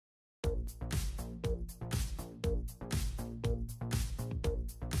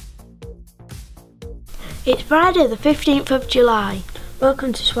It's Friday the 15th of July.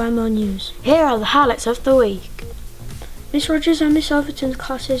 Welcome to Swinemoor News. Here are the highlights of the week. Miss Rogers and Miss Overton's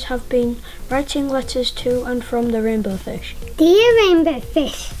classes have been writing letters to and from the rainbow fish. Dear rainbow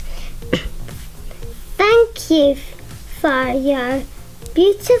fish, thank you for your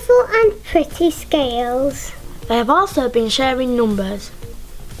beautiful and pretty scales. They have also been sharing numbers.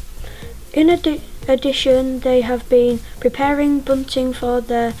 In addition, they have been preparing bunting for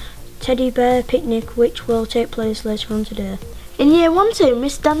their teddy bear picnic, which will take place later on today. In Year 1-2,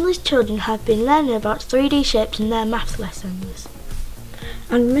 Miss Stanley's children have been learning about 3D shapes in their maths lessons.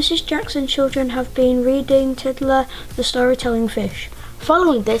 And Mrs. Jackson's children have been reading Tiddler the Storytelling Fish.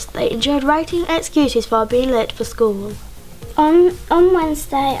 Following this, they enjoyed writing excuses for being late for school. On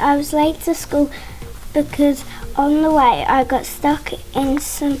Wednesday, I was late to school because on the way I got stuck in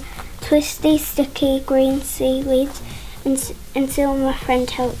some twisty, sticky green seaweed until my friend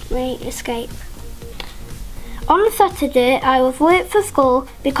helped me escape. On Saturday, I was late for school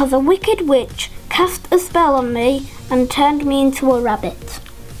because a wicked witch cast a spell on me and turned me into a rabbit.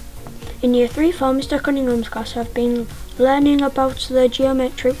 In Year 3-4, Mr. Cunningham's class have been learning about the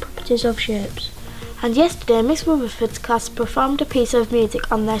geometric properties of shapes. And yesterday, Miss Rutherford's class performed a piece of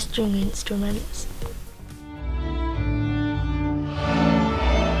music on their string instruments.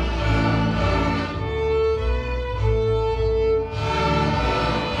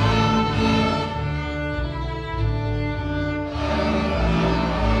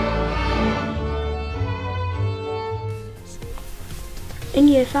 In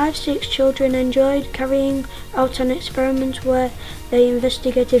Year 5-6, children enjoyed carrying out an experiment where they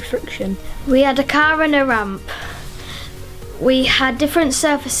investigated friction. We had a car and a ramp. We had different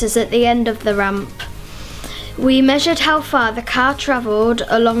surfaces at the end of the ramp. We measured how far the car travelled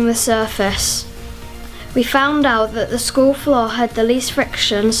along the surface. We found out that the school floor had the least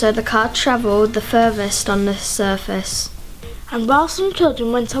friction, so the car travelled the furthest on the surface. And while some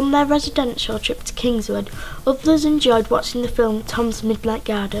children went on their residential trip to Kingswood, others enjoyed watching the film Tom's Midnight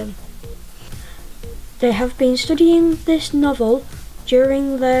Garden. They have been studying this novel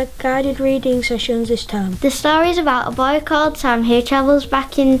during their guided reading sessions this term. The story is about a boy called Tom who travels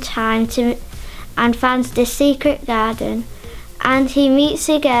back in time and finds this secret garden. And he meets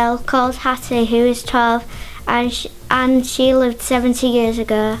a girl called Hattie who is 12 and she lived 70 years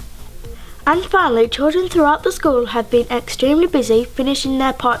ago. And finally, children throughout the school have been extremely busy finishing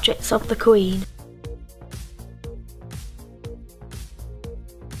their portraits of the Queen.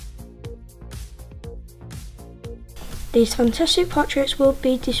 These fantastic portraits will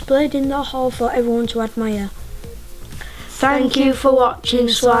be displayed in the hall for everyone to admire. Thank you for watching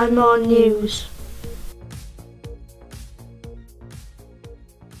Swinemoor News.